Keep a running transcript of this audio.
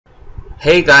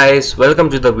Hey guys,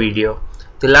 welcome to the video.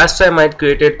 The last time I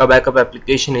created a backup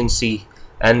application in C,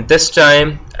 and this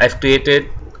time I've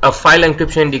created a file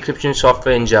encryption and decryption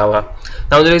software in Java.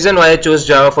 Now the reason why I chose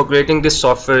Java for creating this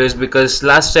software is because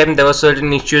last time there were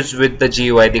certain issues with the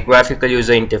GUI, the graphical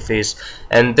user interface,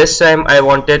 and this time I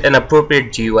wanted an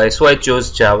appropriate GUI, so I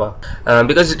chose Java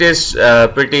because it is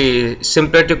pretty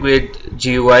simpler to create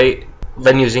GUI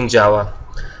when using Java.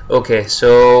 Okay,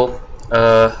 so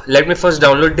let me first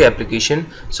download the application.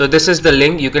 So this is the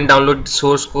link. You can download the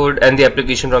source code and the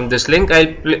application from this link.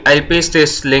 I'll paste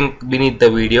this link beneath the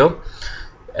video.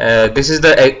 This is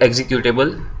the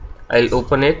executable. I'll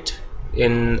open it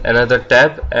in another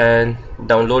tab and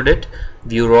download it.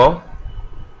 View raw.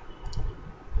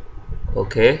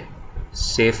 Okay,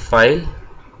 save file.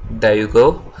 There you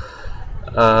go.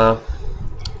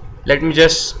 Let me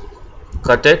just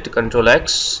cut it, Ctrl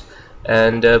X,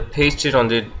 and paste it on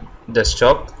the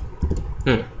desktop.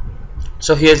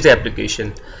 So here's the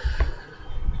application.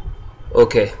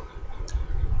 Okay,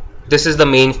 this is the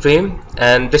mainframe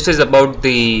and this is about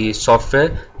the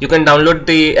software. You can download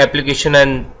the application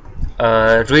and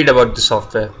read about the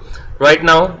software. Right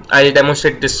now I'll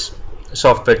demonstrate this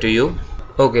software to you.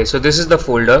 Okay, so this is the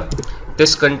folder.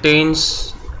 This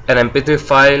contains an MP3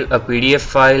 file, a PDF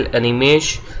file, an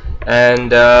image,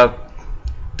 and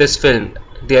this film,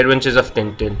 The Adventures of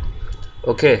Tintin.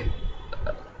 Okay,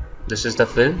 this is the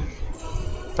film.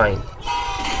 Fine.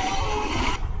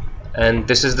 And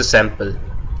this is the sample.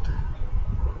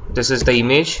 This is the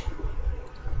image.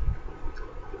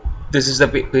 This is the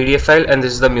PDF file, and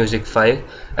this is the music file.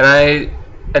 And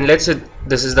let's say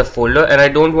this is the folder, and I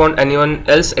don't want anyone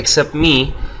else except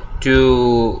me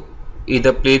to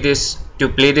either play this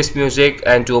music,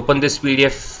 and to open this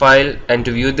PDF file, and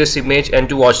to view this image, and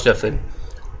to watch the film.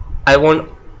 I want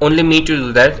only me to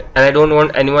do that, and I don't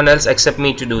want anyone else except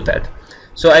me to do that.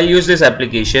 So I'll use this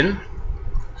application.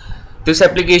 This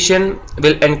application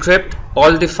will encrypt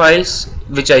all the files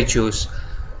which I choose.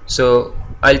 So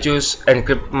I'll choose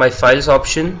encrypt my files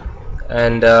option,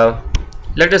 and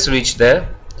let us reach there.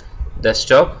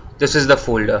 Desktop. This is the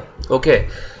folder. Okay,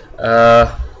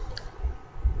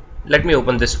 let me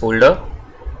open this folder.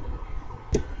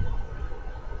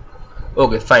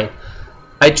 Okay, fine.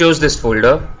 I chose this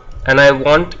folder and I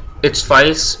want its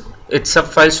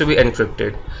subfiles to be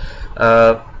encrypted.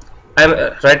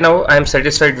 Right now I am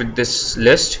satisfied with this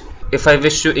list. If I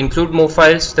wish to include more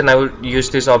files, then I would use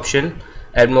this option,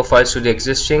 add more files to the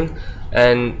existing.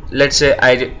 And let's say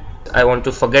I want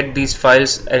to forget these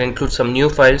files and include some new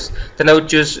files, then I would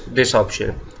choose this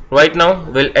option. Right now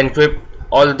we'll encrypt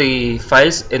all the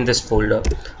files in this folder.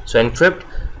 So encrypt,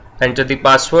 enter the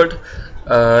password.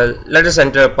 Let us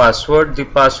enter a password. The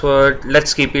password,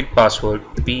 let's keep it password,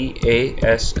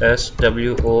 PASSWORD,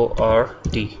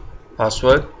 password,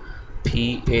 PASSWORD.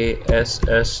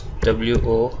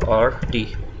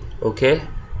 Okay,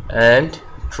 and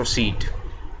proceed.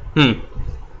 The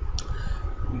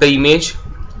image,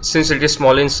 since it is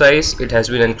small in size, it has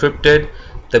been encrypted.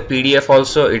 The PDF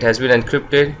also, it has been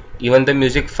encrypted. Even the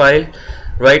music file.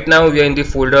 Right now we are in the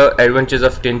folder Adventures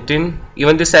of Tintin.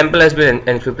 Even the sample has been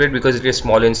encrypted because it is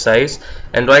small in size,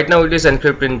 and right now it is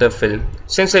encrypted in the film.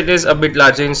 Since it is a bit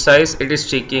larger in size, it is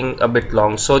taking a bit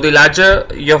long. So the larger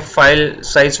your file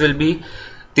size will be,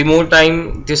 the more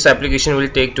time this application will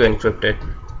take to encrypt it.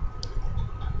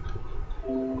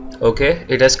 Okay,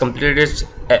 it has completed its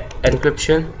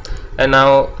encryption, and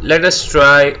now let us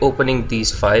try opening these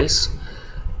files.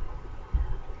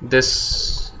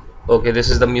 Okay, this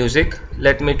is the music.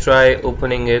 Let me try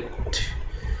opening it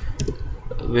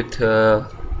with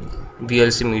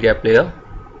VLC media player.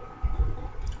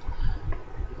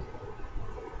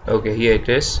 Okay, here it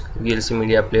is, VLC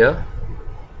media player.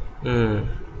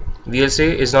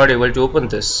 VLC is not able to open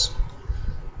this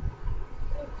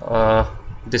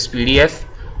this PDF.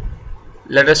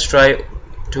 Let us try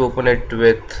to open it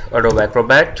with Adobe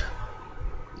Acrobat.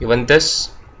 Even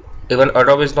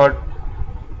Adobe is not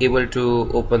able to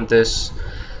open this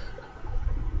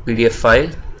PDF file.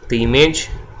 The image,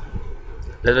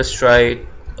 let us try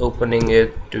opening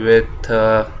it with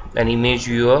an image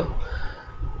viewer.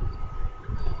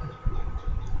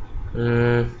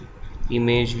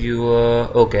 Image viewer.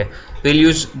 Okay, we'll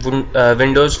use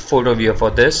Windows Photo Viewer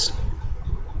for this.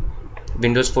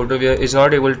 Windows Photo Viewer is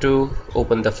not able to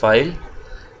open the file.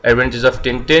 Adventures of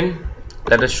Tintin,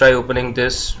 let us try opening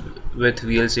this with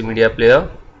VLC media player.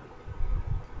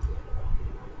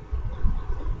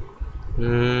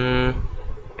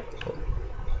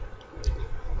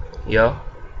 Yeah,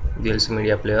 VLC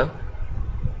media player.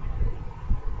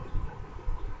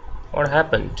 What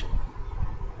happened?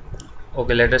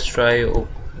 Okay, let us try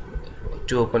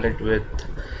to open it with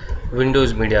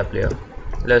Windows Media Player.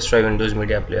 Let's try Windows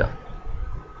Media Player.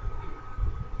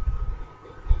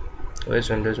 Where's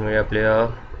Windows Media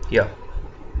Player? Here.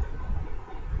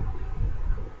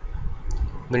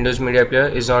 Windows Media Player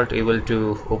is not able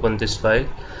to open this file.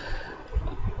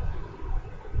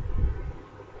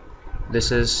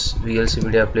 This is VLC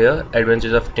Media Player,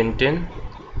 Adventures of Tintin,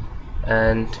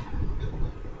 and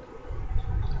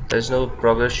there's no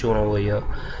progress shown over here,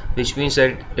 which means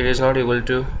that it is not able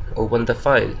to open the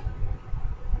file.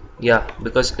 Yeah,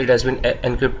 because it has been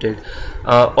encrypted.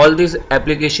 All these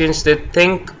applications, they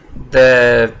think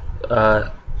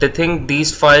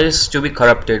these files to be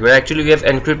corrupted, but actually we have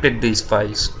encrypted these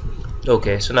files.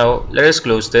 Okay, so now let us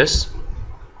close this.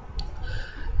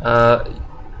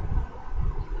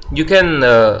 You can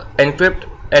encrypt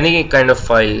any kind of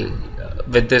file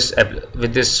with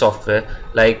this software.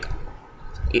 Like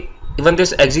even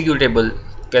this executable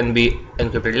can be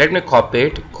encrypted. Let me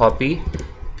copy,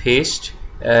 paste,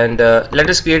 and let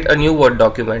us create a new Word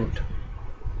document.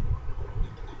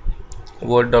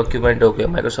 Okay,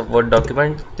 Microsoft Word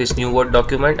document, this new Word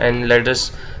document, and let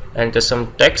us enter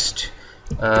some text.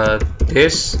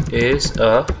 This is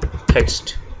a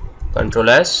text. Control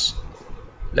S.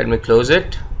 Let me close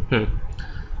it.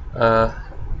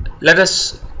 Let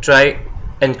us try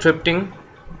encrypting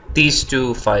these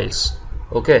two files.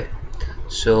 Okay,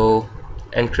 so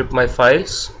encrypt my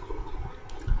files,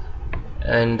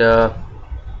 and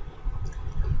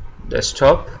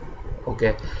desktop.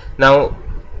 Okay, now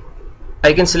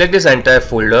I can select this entire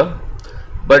folder,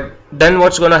 but then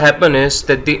what's gonna happen is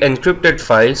that the encrypted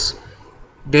files,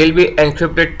 they'll be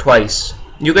encrypted twice.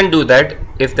 You can do that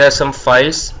if there are some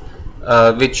files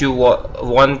which you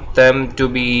want them to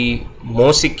be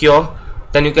more secure,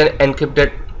 then you can encrypt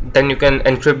it. Then you can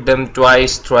encrypt them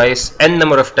twice, n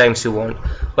number of times you want.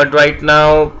 But right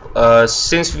now,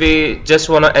 since we just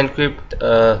want to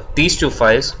encrypt these two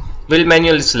files, we'll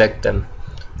manually select them.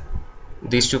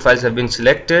 These two files have been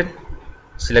selected.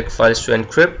 Select files to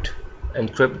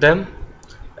encrypt them,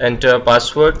 enter a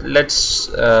password. Let's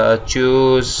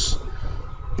choose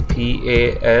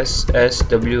PASSWORD,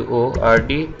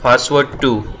 password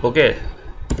 2. Okay,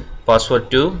 password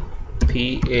 2,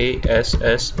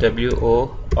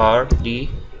 PASSWORD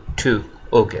 2.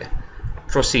 Okay,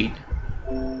 proceed.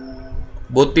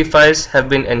 Both the files have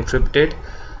been encrypted.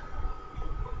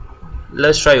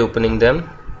 Let's try opening them.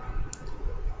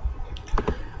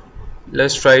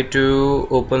 Let's try to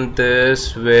open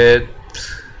this with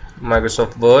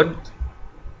Microsoft Word.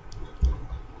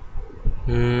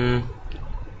 Where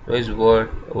is Word?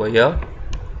 Over here.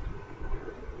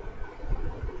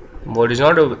 Word is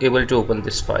not able to open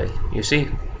this file. You see,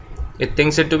 it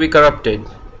thinks it to be corrupted.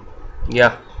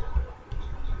 Yeah,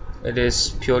 it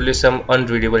is purely some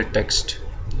unreadable text.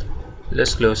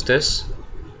 Let's close this.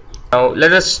 Now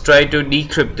let us try to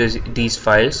decrypt these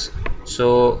files.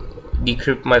 So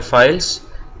decrypt my files,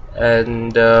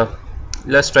 and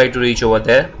let's try to reach over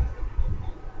there.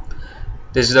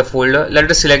 This is the folder. Let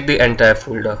us select the entire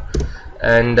folder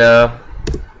and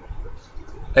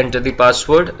enter the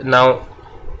password. Now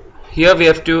here we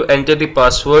have to enter the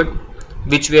password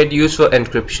which we had used for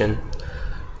encryption.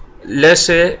 Let's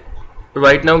say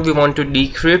right now we want to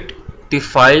decrypt the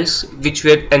files which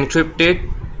we had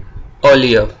encrypted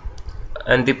earlier,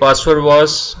 and the password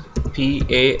was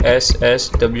PASSWORD,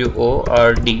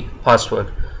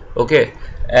 password. Okay,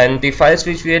 and the files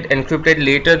which we had encrypted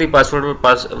later, the password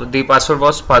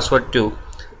was password 2.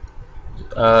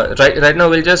 Right now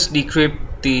we'll just decrypt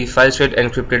the files we had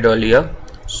encrypted earlier.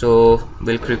 So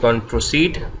we'll click on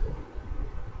proceed.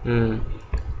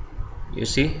 You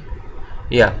see,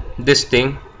 yeah, this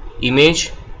thing,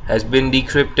 image has been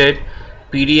decrypted,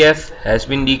 PDF has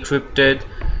been decrypted.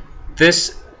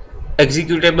 This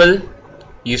executable,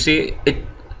 you see it,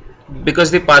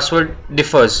 because the password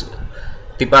differs.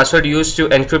 The password used to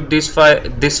encrypt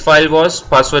this file was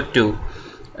password 2,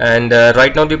 and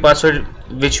right now the password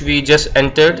which we just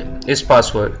entered is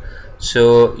password.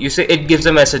 So you see it gives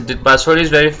a message that password is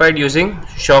verified using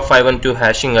SHA-512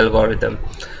 hashing algorithm.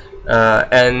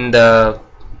 And the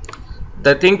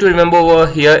thing to remember over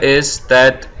here is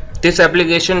that this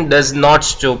application does not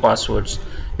store passwords,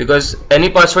 because any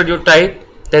password you type,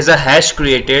 there's a hash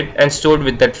created and stored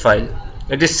with that file.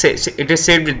 It is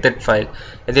saved with that file,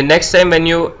 and the next time when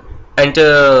you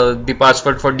enter the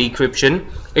password for decryption,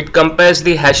 it compares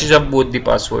the hashes of both the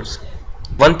passwords.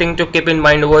 One thing to keep in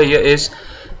mind over here is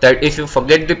that if you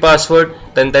forget the password,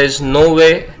 then there is no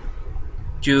way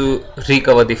to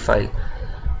recover the file.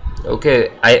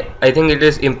 Okay, I think it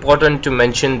is important to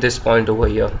mention this point over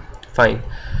here. Fine.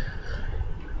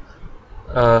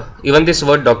 Even this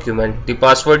Word document, the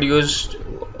password used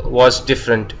was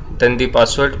different than the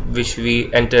password which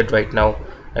we entered right now,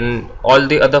 and all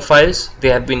the other files, they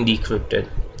have been decrypted.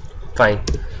 Fine.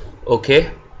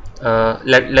 Okay,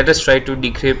 let us try to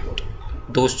decrypt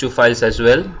those two files as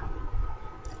well.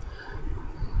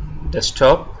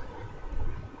 Desktop.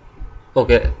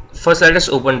 Okay, first let us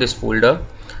open this folder.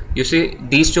 You see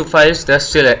these two files, they're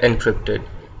still encrypted.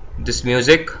 This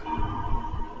music,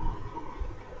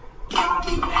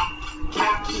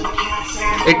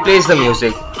 it plays the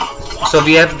music, so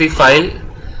we have the file,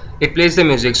 it plays the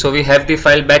music, so we have the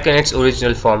file back in its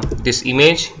original form. This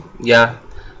image, yeah,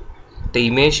 the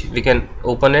image, we can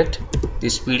open it.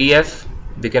 This PDF,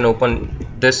 we can open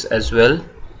this as well.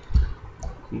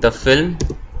 The film,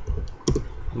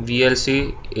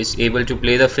 VLC is able to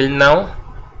play the film now.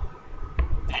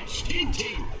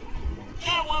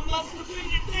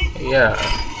 Yeah,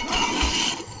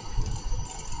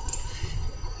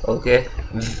 okay,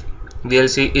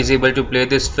 VLC is able to play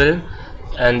this film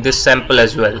and this sample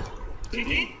as well.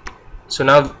 So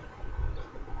now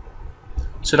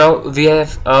we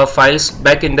have files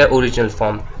back in their original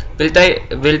form. We'll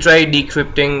try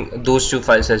decrypting those two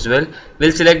files as well.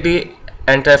 We'll select the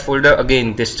entire folder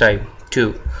again this time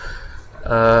too.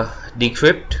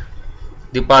 Decrypt.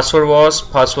 The password was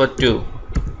password2.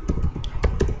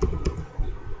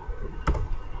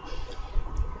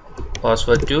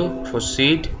 Password2.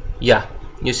 Proceed. Yeah,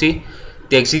 you see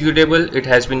the executable, it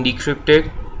has been decrypted,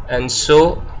 and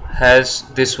so has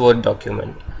this Word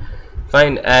document.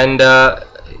 Fine. And the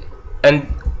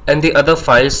other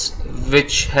files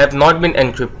which have not been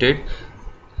encrypted,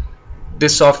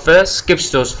 this software skips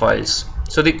those files.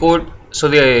 So the code, so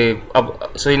the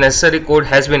necessary code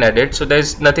has been added, so there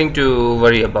is nothing to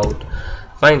worry about.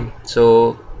 Fine.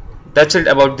 So that's it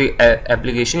about the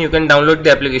application. You can download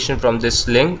the application from this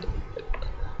link.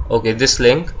 Okay, this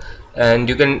link, and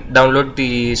you can download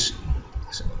the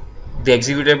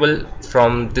executable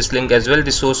from this link as well,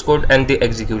 the source code and the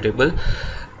executable.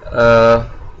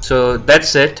 So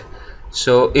that's it.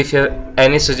 So if you have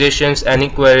any suggestions, any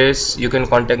queries, you can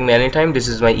contact me anytime. This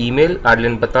is my email,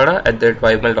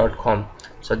 arlinbatara@ymail.com.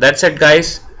 So that's it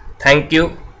guys. Thank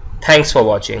you. Thanks for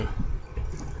watching.